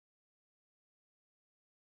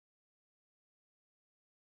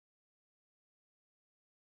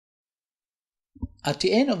At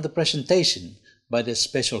the end of the presentation by the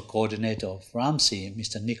Special Coordinator of RAMSI,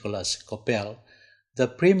 Mr. Nicholas Coppel, the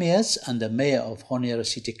Premiers and the Mayor of Honiara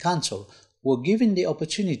City Council were given the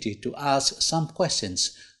opportunity to ask some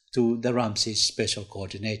questions to the RAMSI Special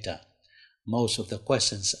Coordinator. Most of the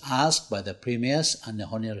questions asked by the Premiers and the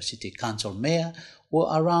Honiara City Council Mayor were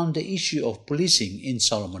around the issue of policing in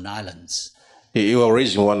Solomon Islands. You are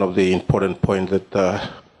raising one of the important points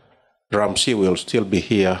that RAMSI will still be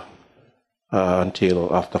here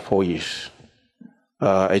until after 4 years.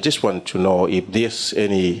 I just want to know if there's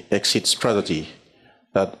any exit strategy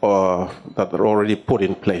that are already put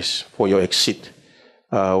in place for your exit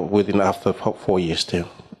within after 4 years still.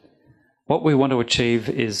 What we want to achieve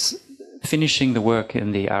is finishing the work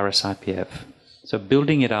in the RSIPF, so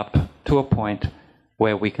building it up to a point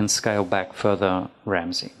where we can scale back further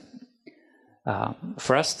RAMSI.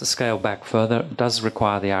 For us to scale back further does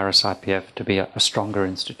require the RSIPF to be a stronger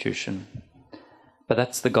institution. But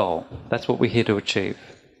that's the goal. That's what we're here to achieve.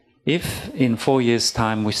 If in 4 years'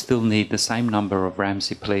 time we still need the same number of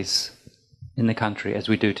RAMSI police in the country as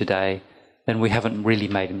we do today, then we haven't really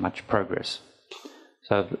made much progress.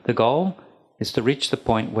 So the goal is to reach the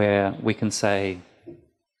point where we can say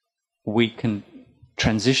we can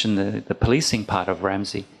transition the policing part of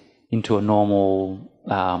RAMSI into a normal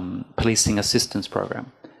policing assistance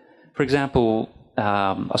program. For example,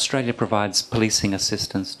 Australia provides policing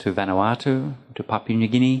assistance to Vanuatu, to Papua New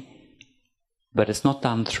Guinea, but it's not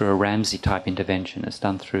done through a RAMSI type intervention. It's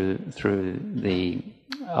done through the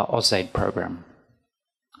AusAid program.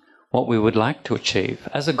 What we would like to achieve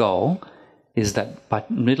as a goal is that by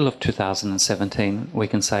middle of 2017 we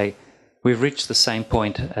can say we've reached the same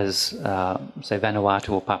point as say Vanuatu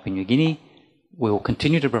or Papua New Guinea. We will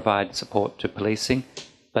continue to provide support to policing,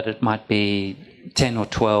 but it might be 10 or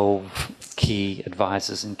 12 key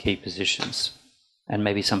advisors in key positions, and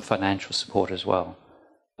maybe some financial support as well.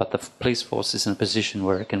 But the police force is in a position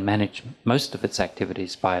where it can manage most of its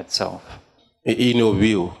activities by itself. In your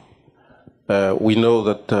view, we know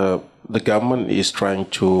that the government is trying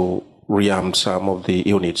to rearm some of the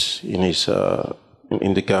units in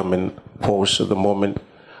the government force at the moment.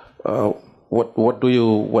 What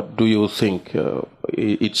do you think?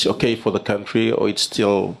 It's okay for the country, or it's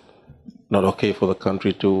still not okay for the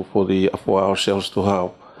country for ourselves to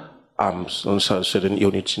have arms on certain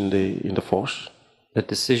units in the force? The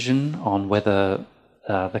decision on whether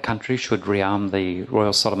the country should rearm the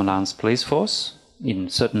Royal Solomon Islands Police Force in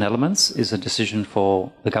certain elements is a decision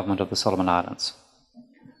for the government of the Solomon Islands.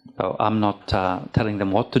 So I'm not telling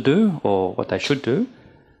them what to do or what they should do,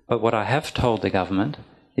 but what I have told the government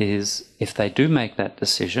is if they do make that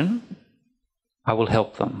decision, I will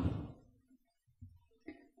help them.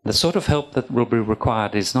 The sort of help that will be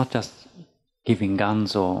required is not just giving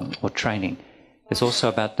guns or training. It's also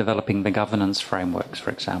about developing the governance frameworks, for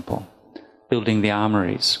example, building the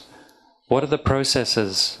armories. What are the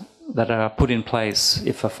processes that are put in place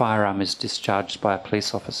if a firearm is discharged by a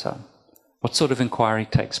police officer? What sort of inquiry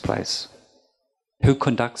takes place? Who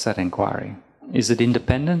conducts that inquiry? Is it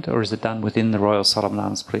independent or is it done within the Royal Solomon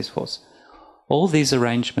Islands Police Force? All these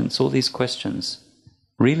arrangements, all these questions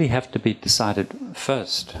really have to be decided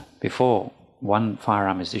first before one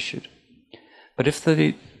firearm is issued. But if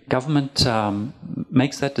the government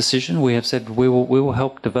makes that decision, we have said we will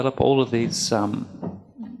help develop all of these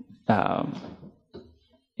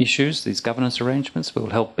issues, these governance arrangements. We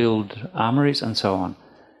will help build armories and so on,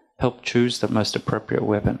 help choose the most appropriate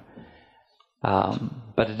weapon.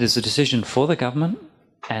 But it is a decision for the government,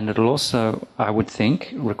 and it will also, I would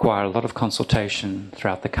think, require a lot of consultation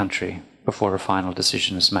throughout the country before a final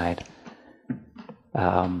decision is made.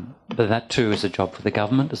 But that too is a job for the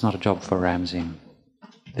government, it's not a job for RAMSI.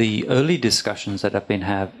 The early discussions that have been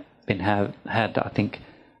had, I think,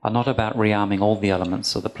 are not about rearming all the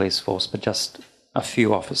elements of the police force, but just a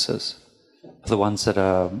few officers, the ones that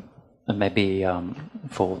are maybe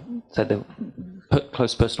for, say, the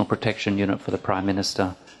close personal protection unit for the Prime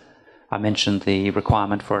Minister. I mentioned the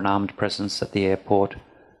requirement for an armed presence at the airport,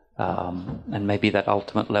 and maybe that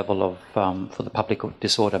ultimate level of for the public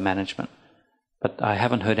disorder management. But I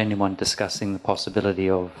haven't heard anyone discussing the possibility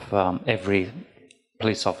of every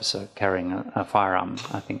police officer carrying a firearm.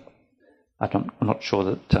 I'm not sure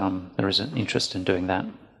that there is an interest in doing that.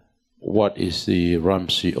 What is the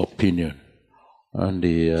RAMSI opinion on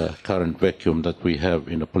the current vacuum that we have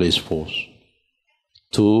in the police force?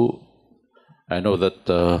 Two, I know that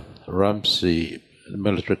RAMSI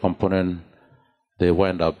military component, they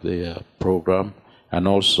wind up the program, and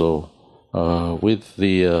also with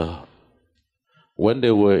the when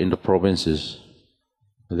they were in the provinces,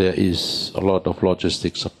 there is a lot of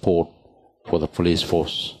logistic support for the police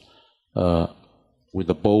force. with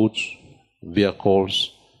the boats,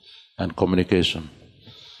 vehicles, and communication.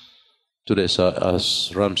 Today,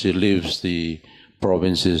 as RAMSI leaves the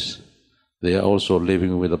provinces, they are also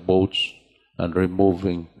living with the boats and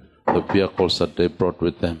removing the vehicles that they brought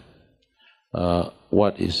with them.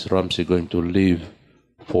 What is RAMSI going to leave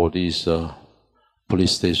for these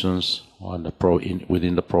police stations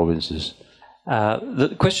within the provinces?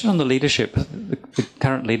 The question on the leadership, the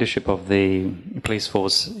current leadership of the police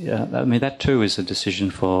force, I mean, that too is a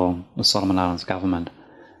decision for the Solomon Islands government.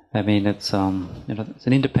 I mean, it's it's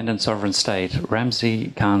an independent sovereign state.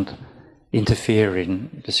 RAMSI can't interfere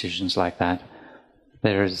in decisions like that.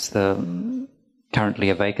 There is currently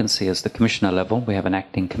a vacancy as the commissioner level. We have an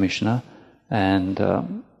acting commissioner, and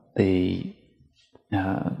the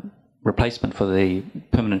replacement for the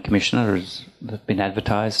permanent commissioner has been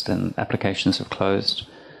advertised and applications have closed.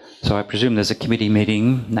 So I presume there's a committee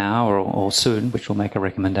meeting now or soon which will make a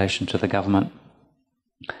recommendation to the government.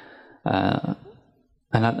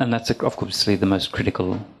 And that's obviously the most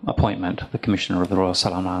critical appointment, the Commissioner of the Royal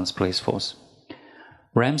Solomon Islands Police Force.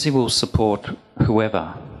 RAMSI will support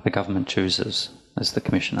whoever the government chooses as the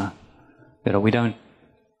Commissioner. We don't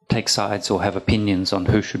take sides or have opinions on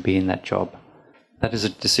who should be in that job. That is a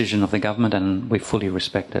decision of the government and we fully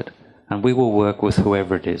respect it. And we will work with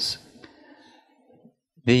whoever it is.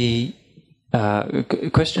 The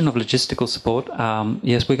question of logistical support,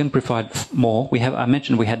 yes, we can provide more. I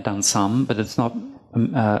mentioned we had done some, but it's not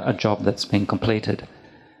a job that's been completed.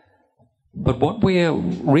 But what we're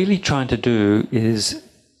really trying to do is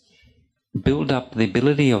build up the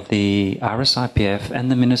ability of the RSIPF and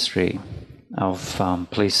the Ministry of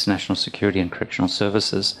Police, National Security and Correctional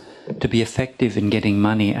Services to be effective in getting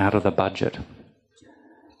money out of the budget.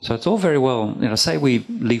 So it's all very well, say we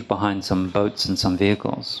leave behind some boats and some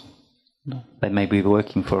vehicles. They may be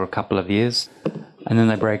working for a couple of years and then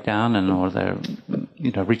they break down or they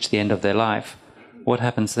reach the end of their life. What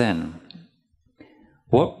happens then?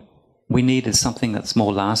 What we need is something that's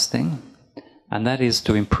more lasting, and that is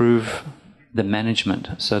to improve the management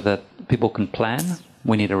so that people can plan.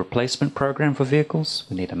 We need a replacement program for vehicles.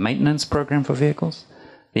 We need a maintenance program for vehicles.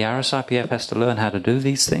 The RSIPF has to learn how to do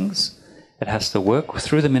these things. It has to work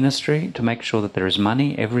through the ministry to make sure that there is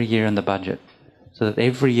money every year in the budget, so that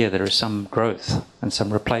every year there is some growth and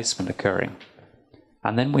some replacement occurring.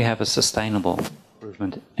 And then we have a sustainable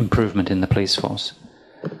improvement in the police force.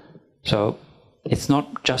 So it's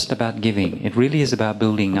not just about giving. It really is about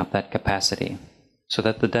building up that capacity so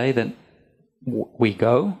that the day that we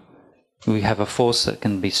go, we have a force that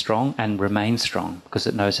can be strong and remain strong because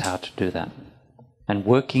it knows how to do that. And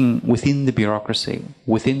working within the bureaucracy,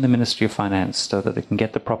 within the Ministry of Finance, so that they can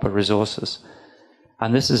get the proper resources.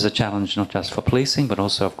 And this is a challenge not just for policing, but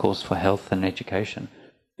also, of course, for health and education.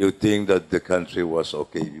 You think that the country was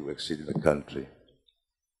okay, you exited the country.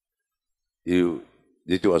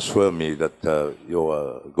 Did you assure me that you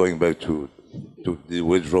are going back to the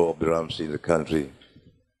withdrawal of the RAMSI in the country?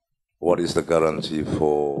 What is the guarantee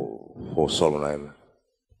for Solomon Islands?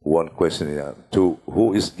 One question here. Two,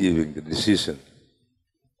 who is giving the decision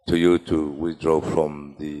to you to withdraw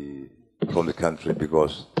from the country?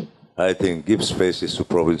 Because I think give spaces to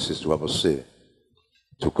provinces to have a say,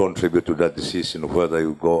 to contribute to that decision of whether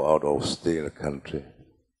you go out or stay in the country.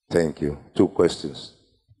 Thank you. Two questions.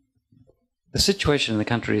 The situation in the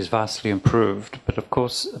country is vastly improved, but of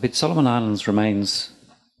course, Solomon Islands remains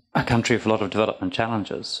a country with a lot of development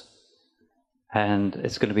challenges. And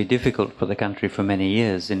it's going to be difficult for the country for many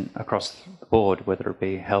years across the board, whether it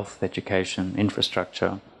be health, education,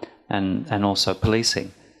 infrastructure, and also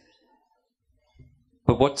policing.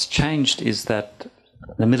 But what's changed is that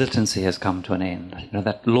the militancy has come to an end.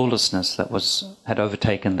 That lawlessness that had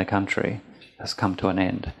overtaken the country has come to an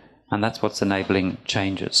end. And that's what's enabling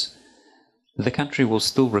changes. The country will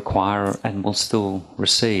still require and will still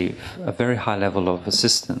receive a very high level of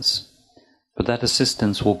assistance. But that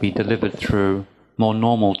assistance will be delivered through more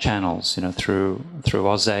normal channels, through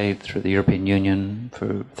AusAid, through the European Union,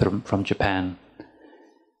 from Japan.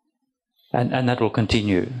 And that will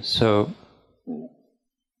continue. So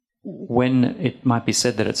when it might be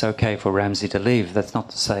said that it's okay for RAMSI to leave, that's not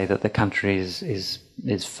to say that the country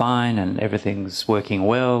is fine and everything's working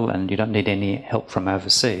well and you don't need any help from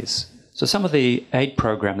overseas. So some of the aid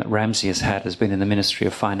program that RAMSI has been in the Ministry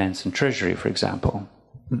of Finance and Treasury, for example.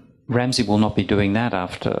 RAMSI will not be doing that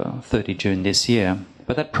after 30 June this year,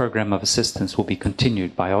 but that program of assistance will be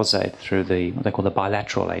continued by AusAid through what they call the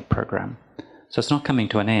bilateral aid program. So it's not coming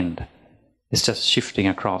to an end. It's just shifting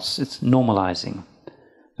across. It's normalizing.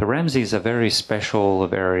 So RAMSI is a very special, a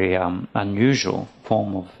very unusual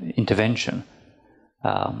form of intervention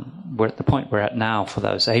We're at the point we're at now for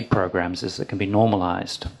those aid programs is that can be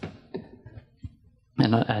normalised,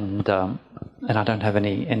 and I don't have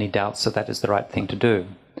any doubts that that is the right thing to do.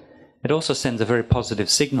 It also sends a very positive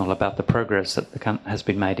signal about the progress that has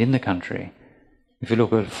been made in the country. If you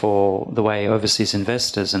look at for the way overseas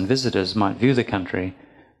investors and visitors might view the country,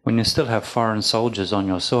 when you still have foreign soldiers on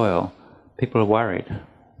your soil, people are worried.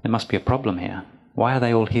 There must be a problem here. Why are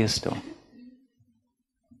they all here still?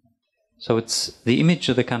 So the image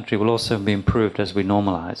of the country will also be improved as we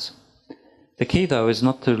normalise. The key, though, is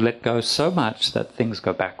not to let go so much that things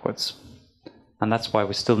go backwards. And that's why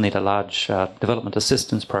we still need a large development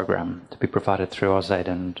assistance program to be provided through AusAid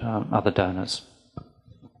and other donors.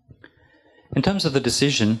 In terms of the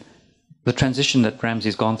decision, the transition that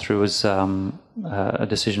RAMSI's gone through is a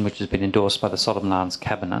decision which has been endorsed by the Solomon Islands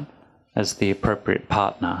Cabinet as the appropriate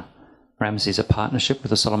partner. RAMSI is a partnership with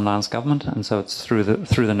the Solomon Islands government, and so it's through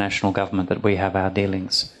the national government that we have our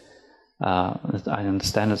dealings. I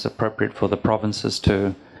understand it's appropriate for the provinces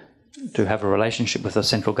to have a relationship with the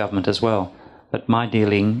central government as well, but my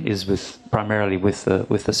dealing is primarily with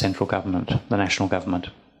the central government, the national government.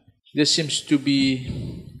 There seems to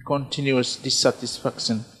be continuous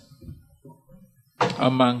dissatisfaction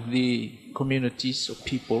among the communities of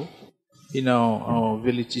people in our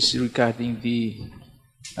villages regarding the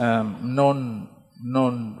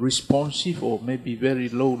non-responsive or maybe very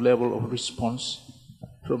low level of response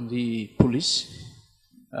from the police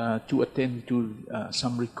to attend to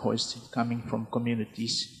some requests coming from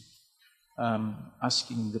communities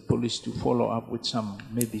asking the police to follow up with some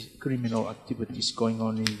maybe criminal activities going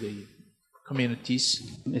on in the communities.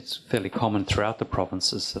 It's fairly common throughout the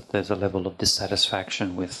provinces that there's a level of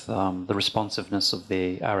dissatisfaction with the responsiveness of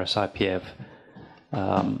the RSIPF.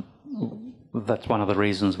 That's one of the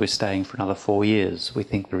reasons we're staying for another 4 years. We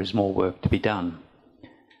think there is more work to be done.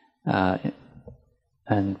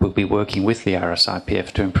 And we'll be working with the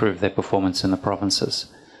RSIPF to improve their performance in the provinces.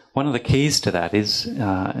 One of the keys to that is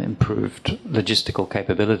improved logistical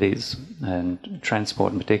capabilities and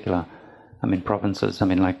transport in particular. I mean, provinces,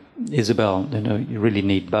 like Isabel, you really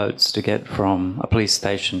need boats to get from a police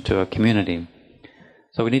station to a community.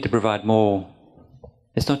 So we need to provide more.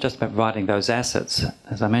 It's not just about providing those assets,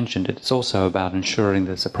 as I mentioned, it's also about ensuring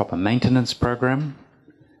there's a proper maintenance program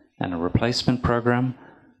and a replacement program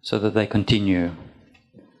so that they continue.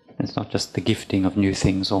 It's not just the gifting of new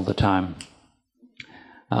things all the time.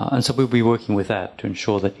 And so we'll be working with that to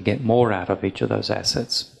ensure that you get more out of each of those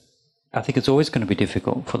assets. I think it's always going to be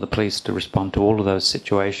difficult for the police to respond to all of those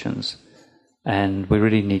situations, and we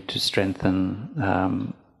really need to strengthen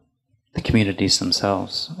the communities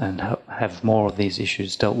themselves and have more of these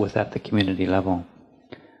issues dealt with at the community level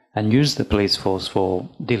and use the police force for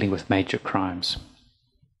dealing with major crimes.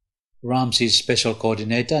 RAMSI's Special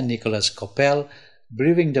Coordinator Nicholas Coppell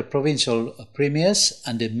briefing the provincial premiers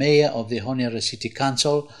and the mayor of the Honiara City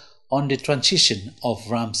Council on the transition of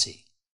RAMSI.